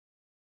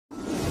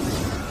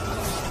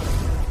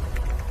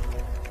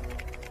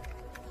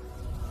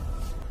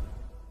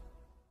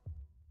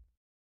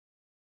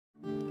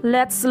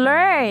Let's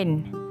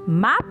learn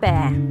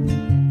MAPE.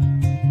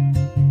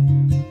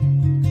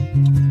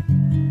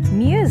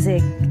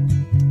 Music,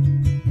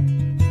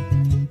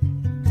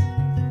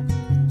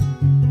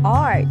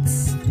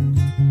 arts,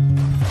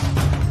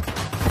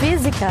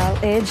 physical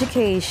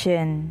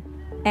education,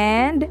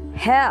 and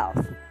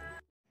health.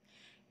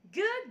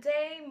 Good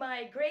day,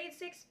 my grade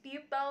 6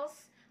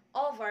 pupils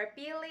of our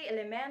Pili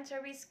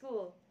Elementary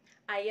School.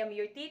 I am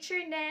your teacher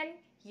Nen,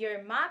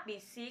 your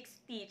MAPE 6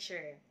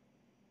 teacher.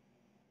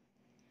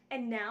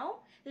 And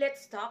now,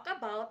 let's talk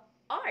about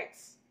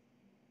arts.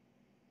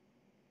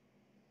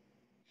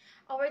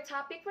 Our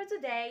topic for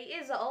today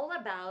is all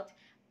about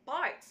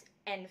parts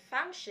and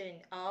function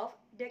of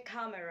the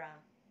camera.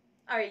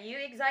 Are you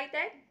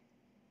excited?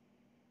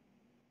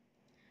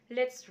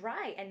 Let's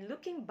try and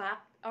looking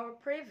back our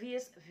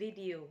previous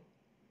video.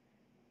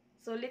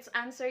 So let's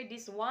answer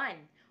this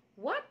one.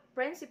 What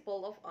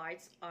principle of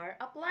arts are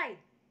applied?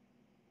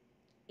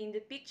 In the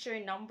picture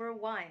number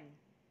 1.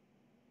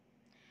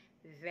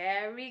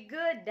 Very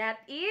good.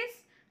 That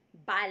is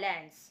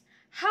balance.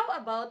 How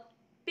about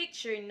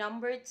picture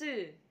number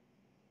 2?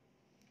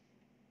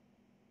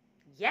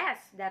 Yes,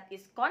 that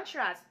is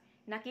contrast.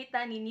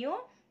 Nakita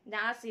ninyo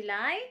na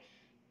sila'y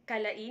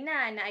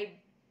kalaina na ay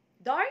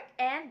dark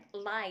and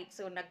light.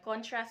 So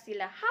nag-contrast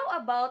sila.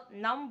 How about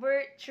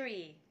number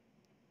 3?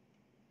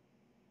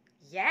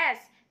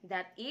 Yes,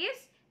 that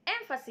is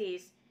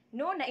emphasis.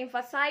 No,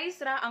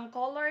 na-emphasize ra ang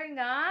color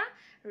nga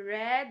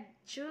red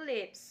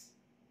tulips.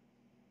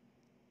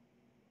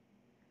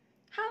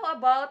 How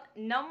about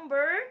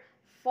number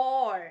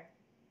 4?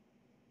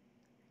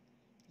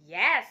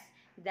 Yes,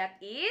 that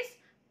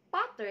is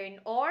pattern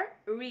or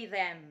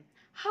rhythm.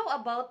 How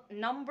about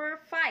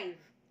number 5?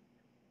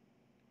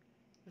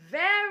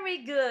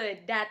 Very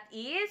good. That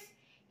is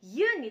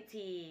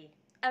unity.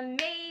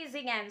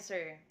 Amazing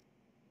answer.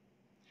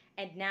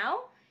 And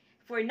now,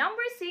 for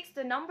number 6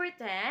 to number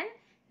 10,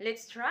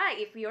 let's try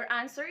if your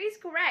answer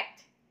is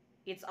correct.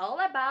 It's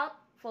all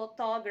about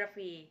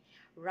photography.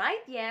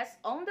 Write yes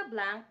on the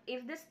blank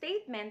if the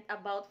statement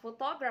about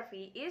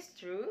photography is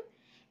true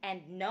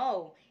and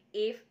no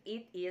if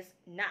it is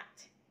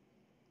not.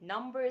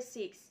 Number 6.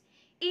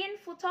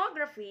 In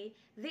photography,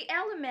 the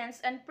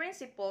elements and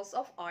principles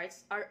of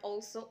arts are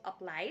also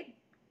applied?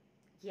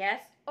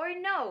 Yes or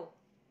no?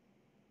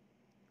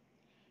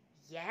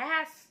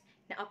 Yes,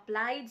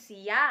 na-applied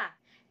siya.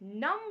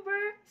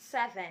 Number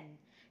 7.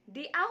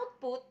 The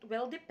output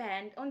will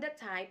depend on the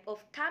type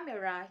of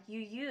camera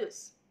you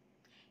use.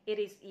 It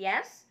is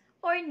yes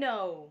or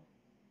no.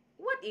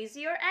 What is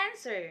your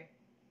answer?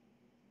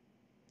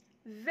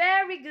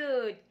 Very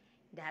good.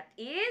 That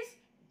is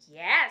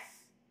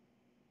yes.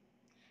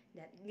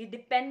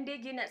 Depende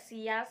yun na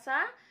siya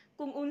sa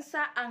kung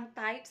unsa ang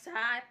type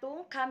sa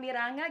atong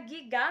camera nga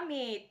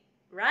gigamit.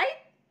 Right?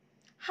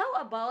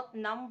 How about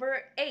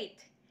number 8?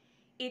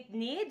 It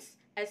needs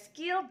a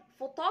skilled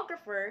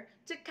photographer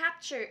to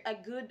capture a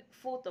good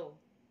photo.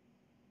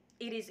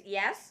 It is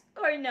yes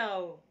or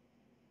no?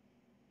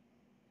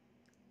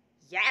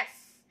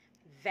 Yes!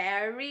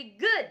 Very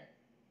good!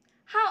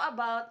 How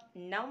about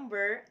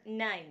number 9?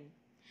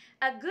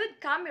 A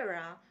good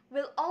camera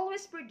will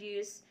always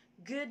produce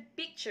good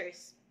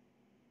pictures.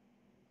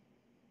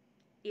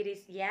 It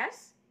is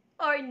yes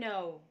or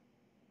no?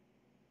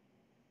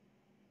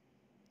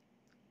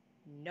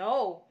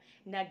 No!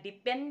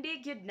 Nagdepende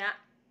gyud na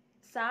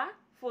sa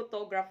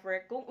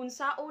photographer kung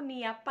unsaon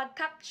niya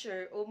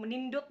pag-capture o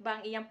manindot ba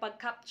ang iyang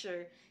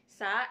pag-capture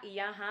sa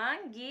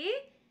iyahang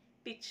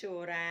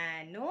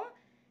gi-picturean, no?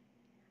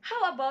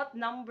 How about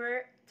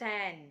number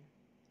 10?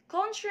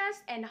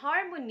 Contrast and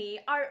harmony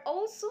are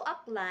also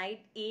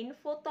applied in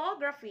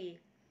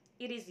photography.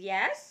 It is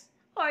yes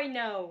or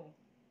no?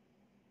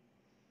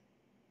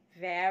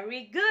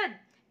 Very good.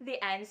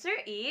 The answer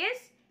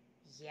is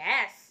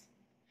yes.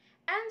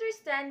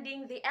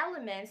 Understanding the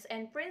elements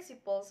and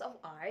principles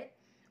of art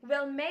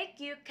will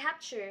make you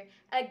capture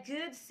a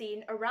good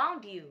scene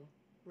around you,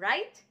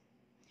 right?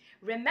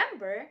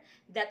 Remember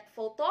that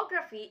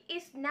photography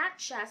is not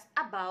just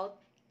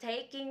about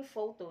taking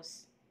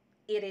photos.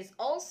 It is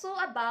also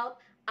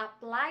about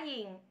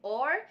applying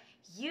or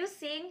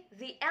using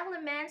the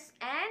elements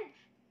and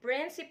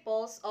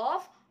principles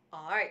of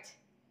art.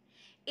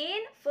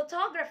 In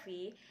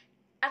photography,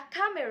 a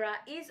camera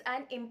is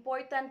an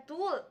important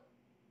tool.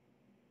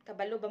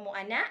 Kabalo ba mo,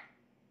 ana?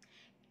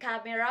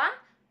 Camera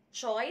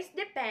choice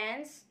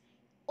depends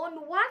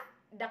on what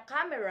the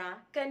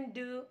camera can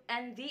do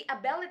and the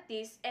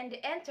abilities and the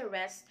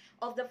interests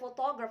of the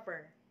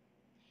photographer.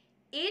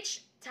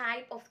 Each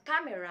type of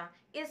camera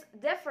is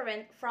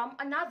different from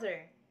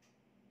another.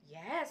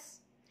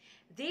 Yes,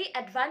 the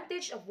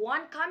advantage of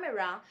one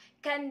camera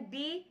can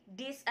be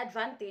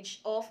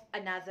disadvantage of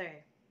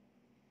another.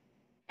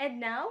 And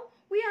now,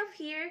 we have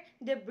here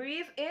the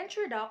brief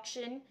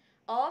introduction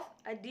of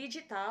a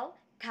digital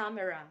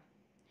camera.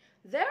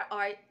 There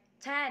are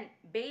 10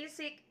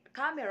 basic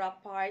camera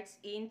parts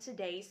in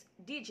today's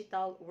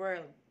digital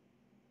world.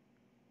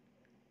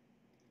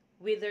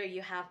 Whether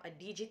you have a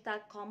digital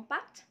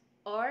compact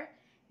or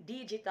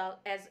digital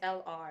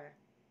SLR.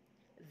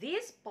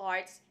 These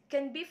parts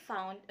can be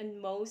found on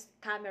most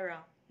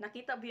camera.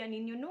 Nakita ba yan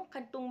ninyo no?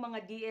 Kantong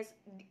mga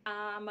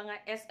mga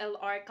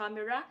SLR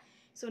camera.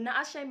 So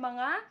naa siya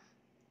mga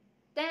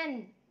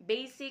 10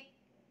 basic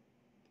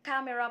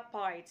camera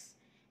parts.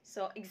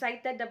 So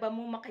excited na ba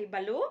mo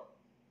makaibalo?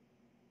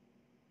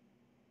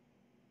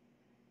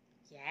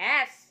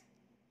 Yes!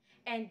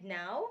 And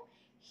now,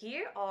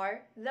 here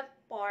are the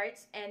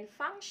parts and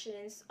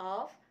functions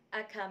of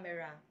a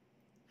camera.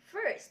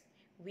 First,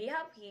 we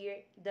have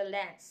here the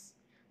lens.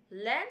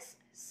 Lens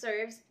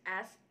serves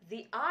as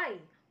the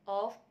eye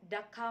of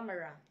the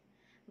camera.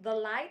 The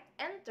light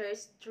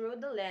enters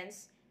through the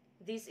lens.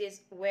 This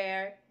is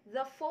where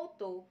the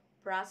photo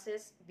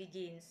process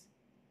begins.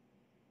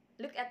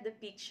 Look at the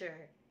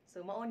picture.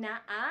 So,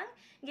 mauna ang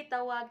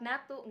gitawag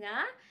nato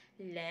nga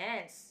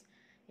lens.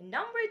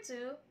 Number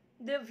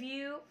 2, the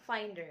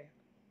viewfinder.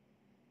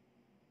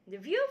 The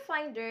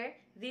viewfinder,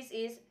 this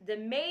is the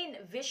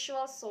main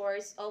visual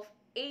source of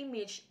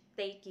image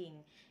taking.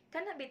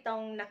 Kana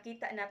bitong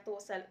nakita nato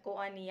sa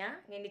kuan niya,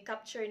 nga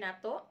ni-capture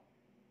nato.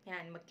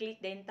 Yan,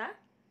 mag-click din ta.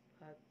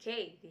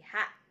 Okay,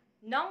 diha.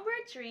 Number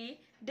 3,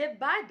 the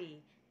body,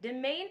 the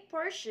main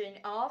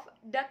portion of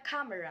the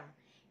camera.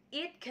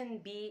 It can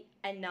be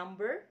a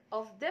number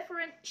of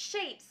different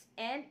shapes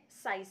and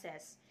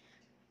sizes.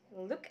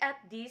 Look at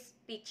this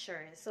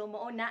picture. So,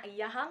 mauna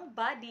iyahang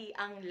body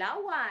ang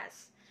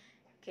lawas.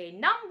 Okay,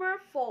 number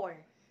 4,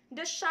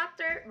 the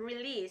shutter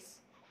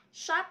release.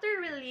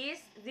 Shutter release,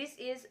 this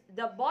is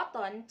the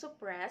button to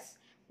press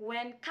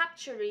when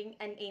capturing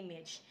an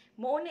image.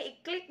 Mauna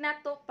i-click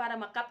nato para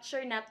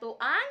ma-capture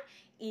nato ang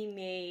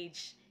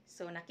image.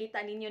 So,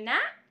 nakita ninyo na?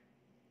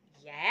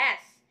 Yes!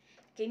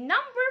 Okay,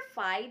 number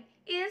 5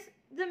 is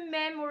the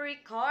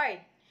memory card.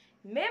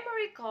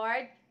 Memory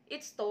card,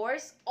 it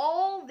stores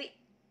all the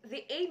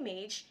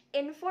image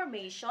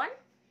information,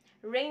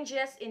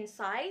 ranges in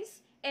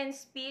size, and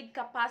speed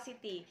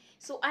capacity.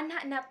 So,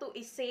 ana na to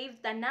i-save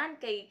tanan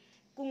kay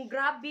kung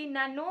grabe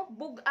na no,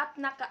 bugat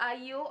na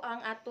kaayo ang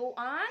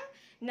atoang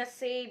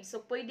na-save.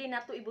 So, pwede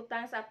na to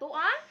ibutang sa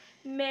atoang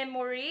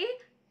memory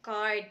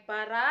card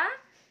para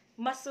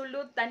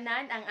masulod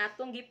tanan ang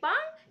atong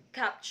gipang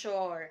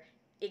capture.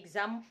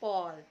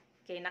 Example.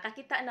 Okay,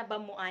 nakakita na ba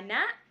mo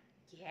ana?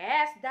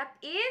 Yes, that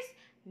is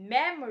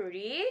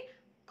memory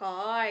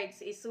cards.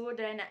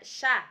 Isudra na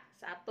siya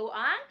sa ato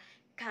ang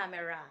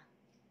camera.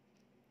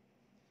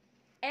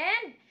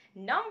 And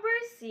number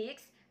 6,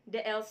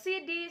 the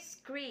LCD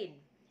screen.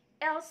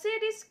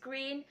 LCD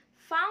screen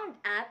found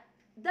at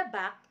the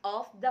back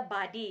of the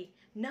body.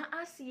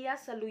 Naa siya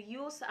sa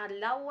luyo sa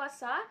alawa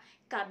sa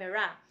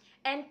camera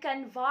and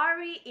can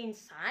vary in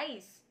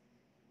size.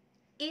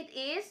 It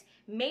is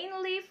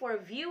mainly for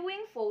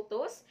viewing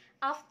photos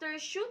after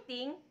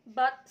shooting,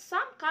 but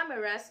some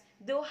cameras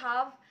do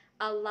have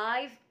a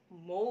live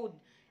mode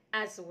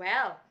as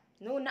well.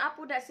 No,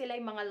 naapo na sila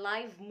yung mga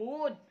live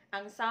mode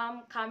ang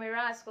some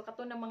cameras. Kung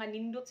kato ng mga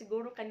nindot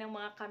siguro kanang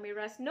mga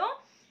cameras, no?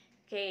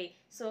 Okay,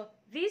 so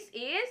this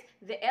is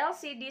the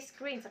LCD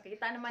screen. Sa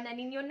kita naman na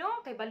ninyo,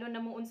 no? Kay balo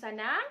na mo unsa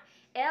ng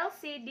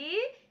LCD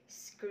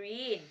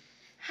screen.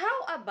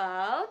 How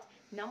about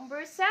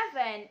number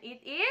 7?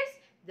 It is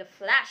the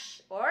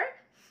flash, or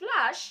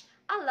flash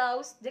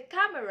allows the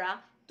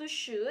camera to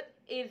shoot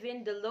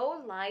even the low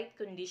light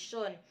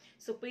condition.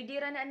 So, pwede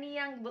ra na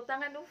niyang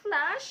butangan ng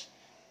flash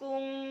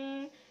kung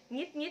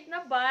ngit-ngit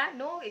na ba,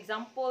 no?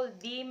 Example,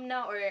 dim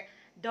na or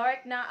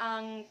dark na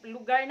ang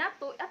lugar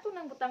nato, ato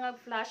nang butangag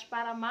flash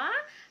para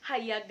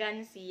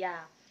mahayagan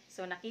siya.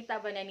 So,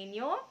 nakita ba na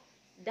ninyo?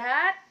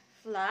 That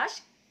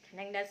flash,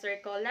 kanang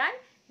na-circlean,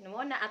 no,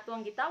 na ato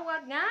ang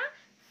gitawag nga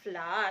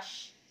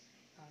flash.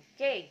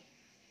 Okay.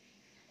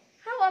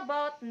 How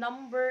about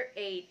number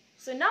 8?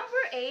 So,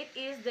 number 8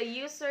 is the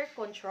user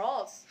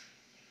controls.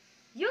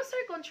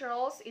 User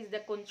controls is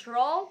the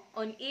control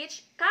on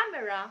each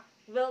camera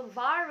will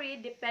vary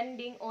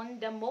depending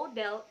on the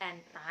model and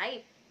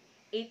type.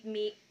 It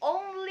may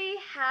only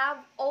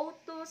have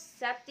auto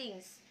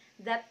settings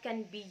that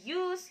can be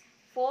used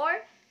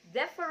for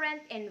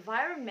different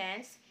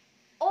environments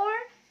or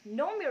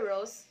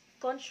numerous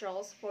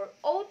controls for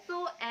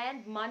auto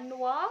and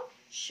manual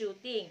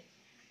shooting,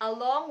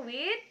 along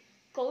with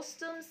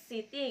custom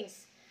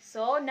settings.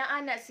 So,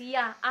 naa na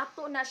siya.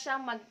 Ato na siya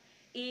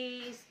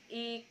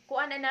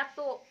kuan na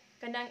nato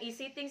kanang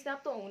i-settings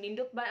nato kung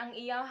nindot ba ang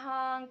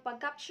iyahang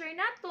pag-capture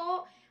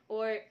nato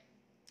or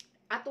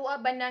ato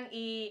ba nang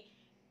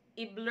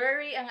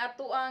i-blurry ang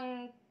ato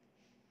ang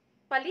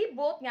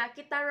palibot nga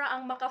kita ra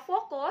ang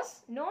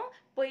maka-focus, no?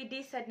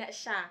 Pwede sad na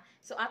siya.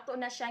 So ato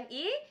na siyang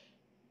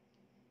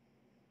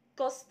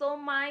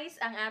i-customize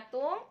ang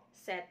atong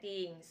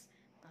settings.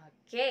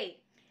 Okay.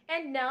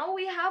 And now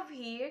we have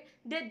here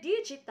the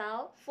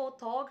digital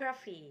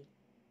photography.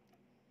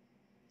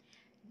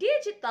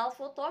 Digital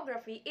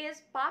photography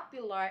is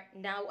popular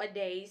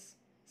nowadays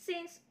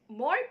since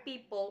more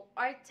people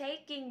are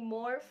taking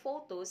more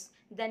photos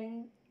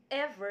than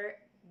ever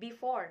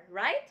before,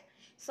 right?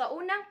 Sa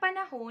unang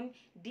panahon,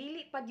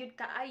 dili pa gyud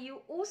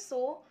kaayo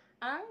uso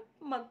ang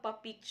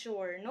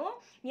magpa-picture,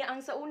 no? Niya ang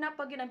sa una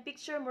pag yun ang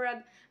picture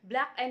murag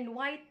black and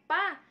white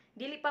pa.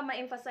 Dili pa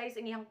ma-emphasize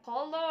ang iyang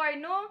color,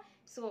 no?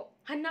 So,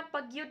 hanap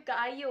pag yun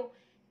kaayo.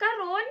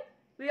 Karon,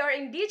 we are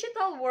in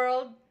digital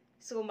world.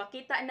 So,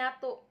 makita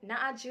nato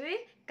naa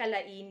jud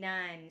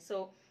kalainan.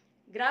 So,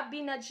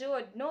 grabe na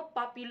jud, no?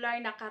 Popular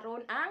na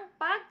karon ang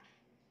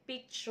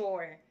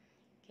pag-picture.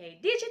 Okay,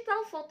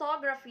 digital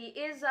photography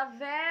is a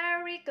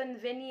very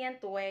convenient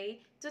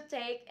way to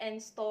take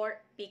and store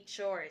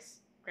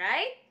pictures,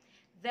 right?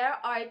 There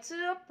are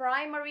two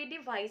primary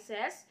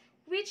devices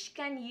which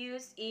can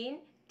use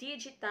in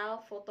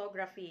digital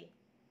photography.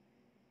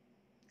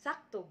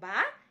 Sakto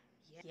ba?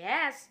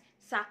 Yes,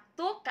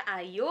 sakto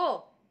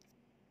kaayo.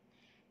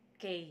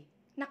 Okay,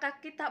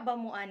 nakakita ba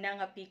mo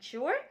ana nga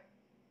picture?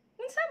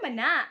 Unsa man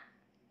na?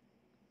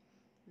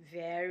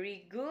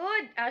 Very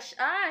good,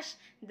 Ash.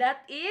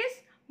 That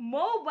is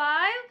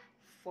mobile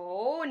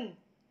phone.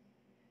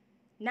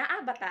 Naa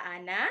ba ta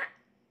ana?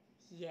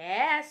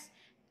 Yes.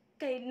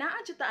 Kay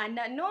naa jud ta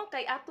ana no,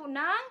 kay ato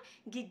nang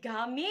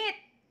gigamit.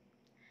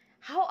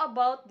 How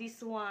about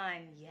this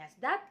one? Yes,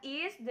 that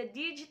is the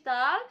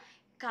digital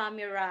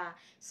camera.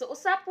 So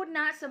usa pod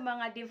na sa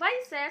mga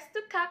devices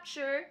to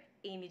capture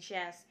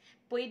images.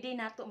 Pwede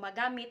nato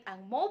magamit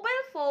ang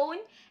mobile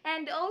phone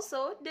and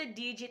also the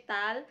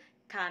digital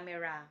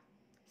camera.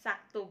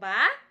 Sakto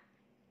ba?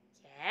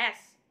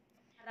 Yes.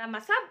 Para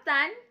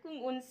masabtan kung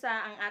unsa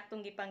ang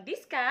atong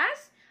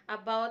gipang-discuss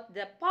about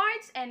the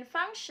parts and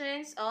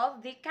functions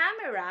of the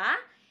camera,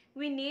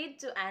 we need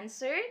to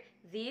answer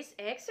this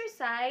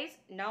exercise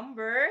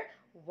number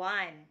 1.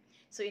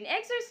 So in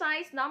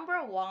exercise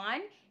number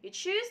 1, you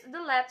choose the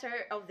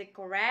letter of the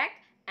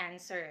correct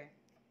answer.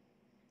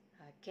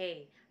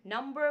 Okay,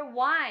 number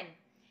 1.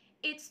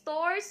 It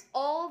stores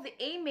all the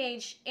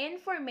image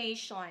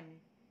information.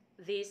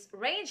 This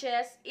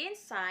ranges in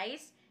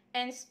size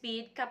and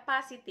speed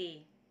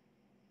capacity.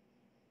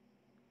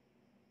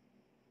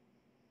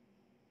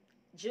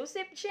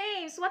 Joseph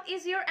James, what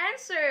is your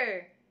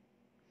answer?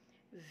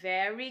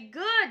 Very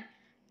good.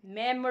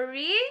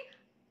 Memory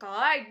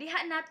card.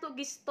 Diha nato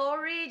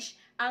gi-storage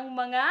ang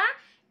mga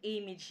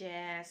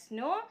images,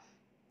 no?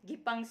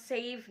 Gipang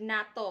save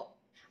nato.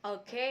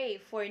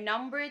 Okay, for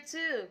number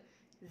 2.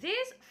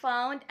 This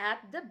found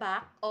at the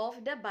back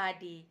of the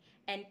body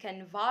and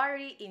can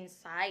vary in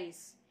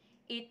size.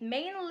 It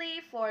mainly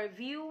for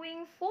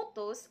viewing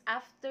photos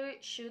after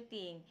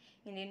shooting.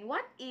 And then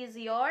what is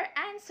your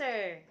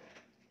answer?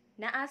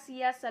 Naa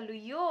siya sa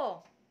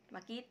luyo.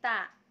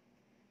 Makita.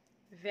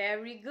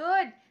 Very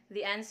good.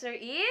 The answer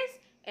is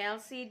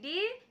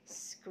LCD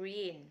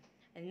screen.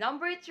 And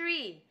number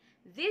 3.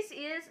 This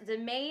is the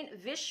main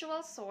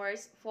visual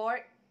source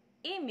for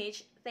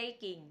image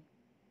taking.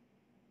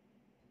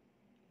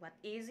 What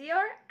is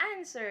your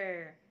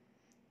answer?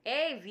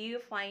 A.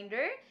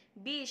 Viewfinder,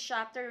 B.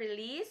 Shutter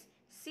release,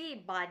 C.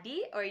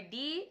 Body, or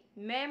D.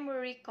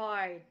 Memory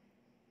card?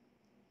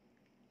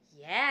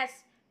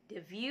 Yes, the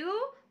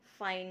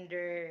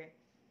viewfinder.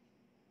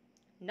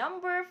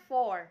 Number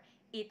 4.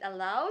 It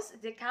allows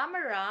the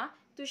camera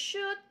to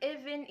shoot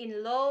even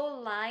in low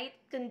light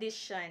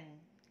condition.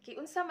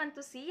 Kiunsa man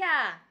to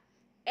siya?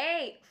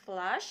 A.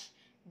 Flash,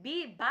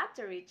 B.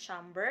 Battery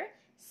chamber,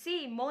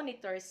 C.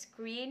 Monitor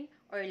screen,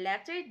 or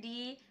letter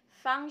D.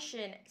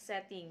 Function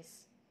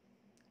settings.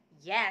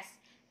 Yes,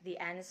 the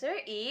answer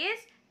is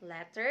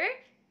letter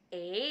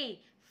A.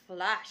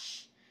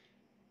 Flash.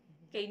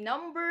 Okay,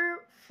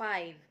 number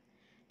 5.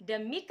 The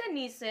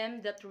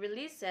mechanism that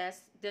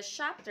releases the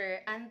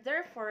shutter and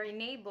therefore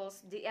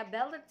enables the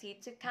ability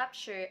to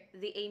capture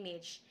the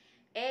image.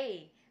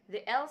 A.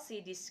 The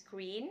LCD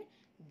screen,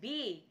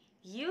 B.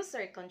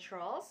 User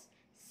controls,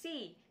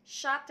 C.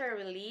 Shutter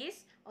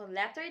release, or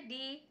letter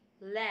D.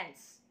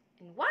 Lens.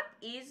 And what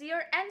is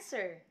your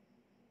answer?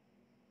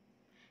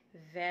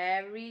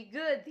 Very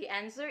good. The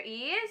answer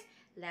is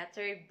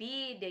letter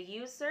B. The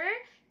user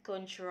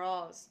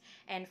controls.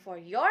 And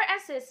for your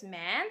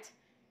assessment,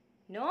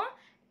 no?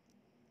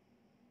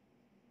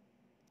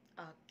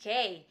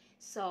 Okay,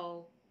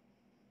 so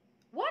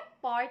what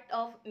part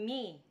of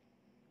me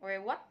or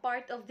what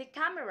part of the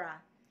camera?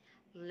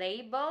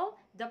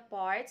 Label the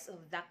parts of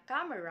the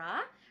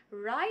camera.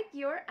 Write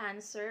your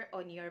answer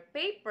on your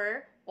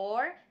paper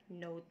or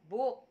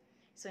notebook.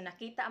 So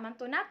nakita man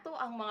to nato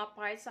ang mga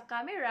parts sa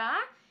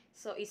camera.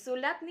 So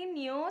isulat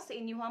ninyo sa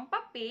inyong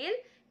papel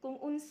kung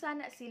unsa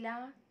na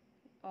sila.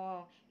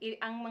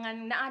 Ang mga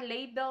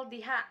na-label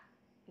diha,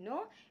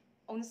 no?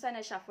 Unsa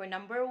na siya for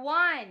number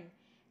 1.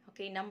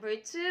 Okay, number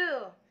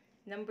 2,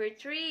 number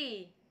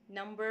 3,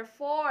 number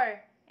 4,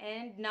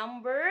 and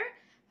number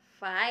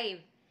 5.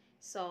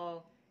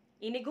 So,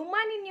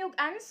 iniguman ninyo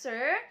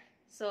answer.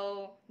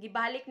 So,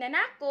 gibalik na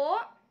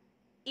nako,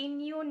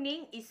 inyo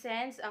ning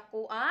isend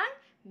ako ang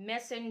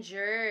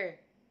messenger.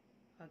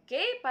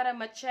 Okay, para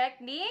ma-check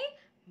ni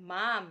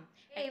ma'am.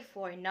 Okay,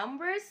 for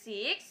number 6,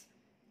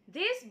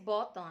 this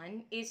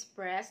button is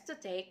pressed to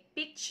take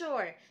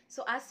picture.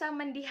 So, asa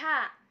man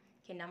diha?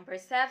 Okay, number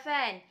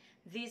 7.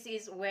 This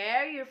is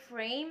where you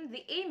frame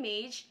the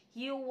image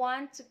you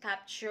want to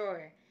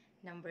capture.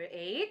 Number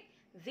 8,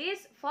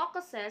 this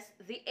focuses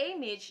the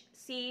image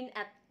seen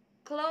at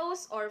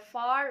close or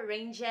far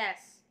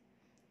ranges.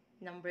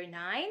 Number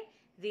 9,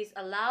 this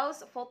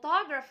allows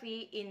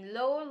photography in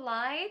low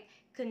light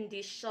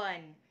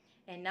condition.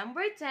 And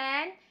number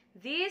 10,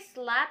 this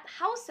slot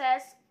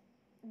houses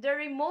the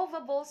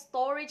removable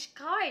storage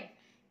card.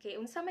 Okay,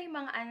 unsa may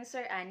mga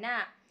answer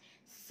ana?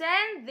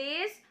 Send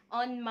this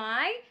on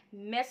my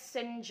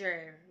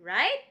messenger,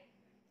 right?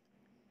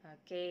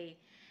 Okay.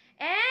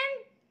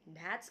 And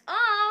that's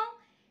all.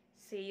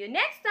 See you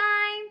next time.